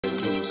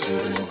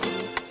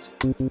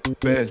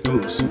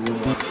Bento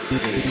Suma.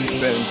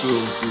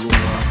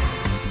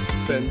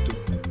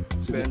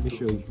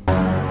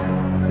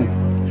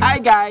 Hi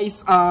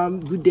guys,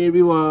 good day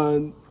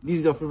everyone. This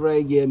is your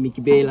favorite girl,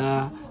 Mickey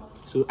Bella.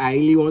 So I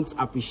really want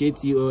to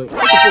appreciate you all.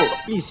 First of all,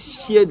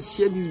 please share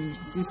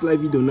this live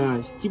video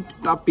now. Keep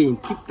tapping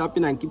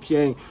and keep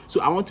sharing.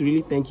 So I want to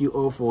really thank you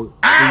all for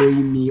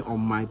following me on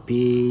my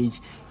page.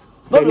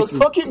 Are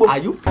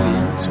you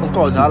playing?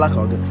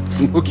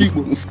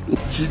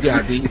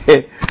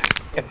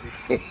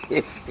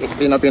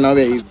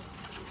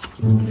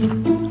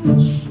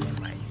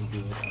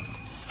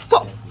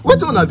 Stop!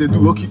 What one are they do,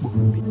 Okibo?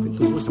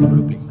 What's the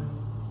problem?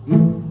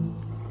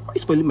 Why are you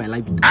spoiling my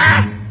life?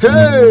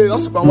 Hey,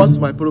 what's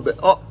my problem?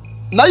 Oh,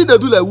 now you do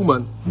like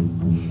woman.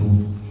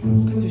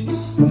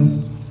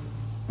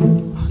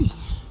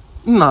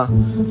 Nah,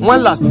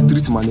 one last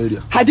treat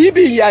malaria. Had he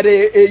been here?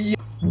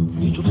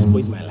 You just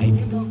spoiled my life.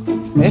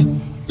 Eh?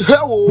 Hey,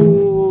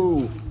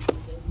 oh.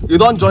 You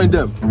don't join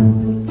them.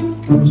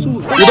 So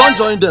you don't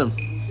join them.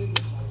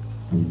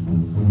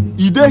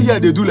 If they here,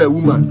 they do like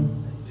woman.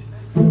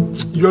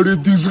 You're a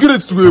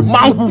disgrace to a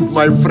manhood,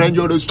 my friend.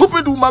 You're a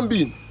stupid human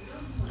being.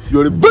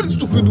 You're a very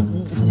stupid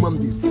human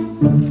being.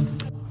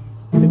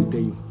 Let me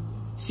tell you.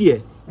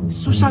 See,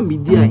 social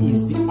media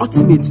is the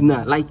ultimate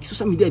now. Like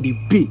social media, they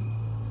pay.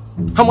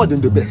 How much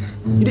did they pay?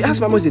 You didn't ask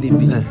me how much did they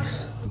pay?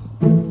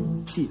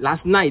 See,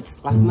 last night,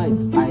 I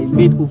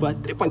made over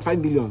 3.5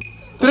 million.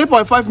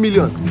 3.5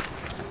 million?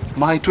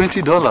 My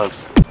 $20.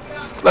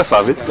 Let's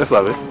have it.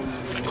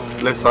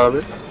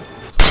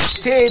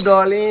 Hey,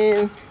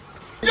 darling.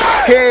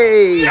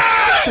 Hey.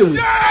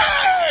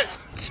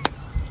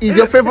 Is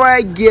your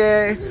favorite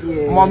girl,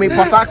 Mommy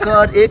Papa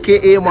Card,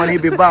 aka Money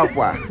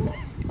Bibakwa?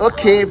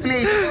 Okay,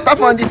 please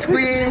tap on the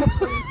screen.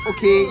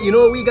 Okay, you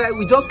know we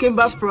just came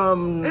back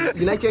from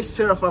United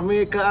States of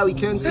America. We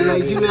came to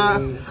Nigeria.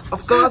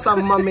 Of course,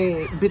 I'm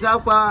Mommy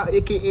Bibakwa,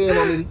 aka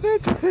Mommy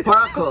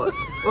Paracord.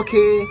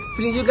 Okay,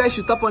 please you guys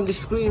should tap on the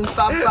screen.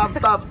 Tap.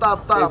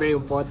 Very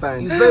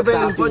important. It's very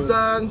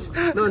important.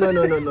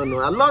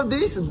 No. I love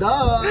this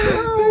dog.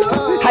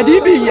 Had he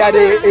been here,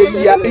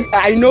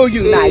 I know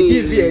you now. I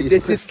give you a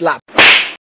dirty slap.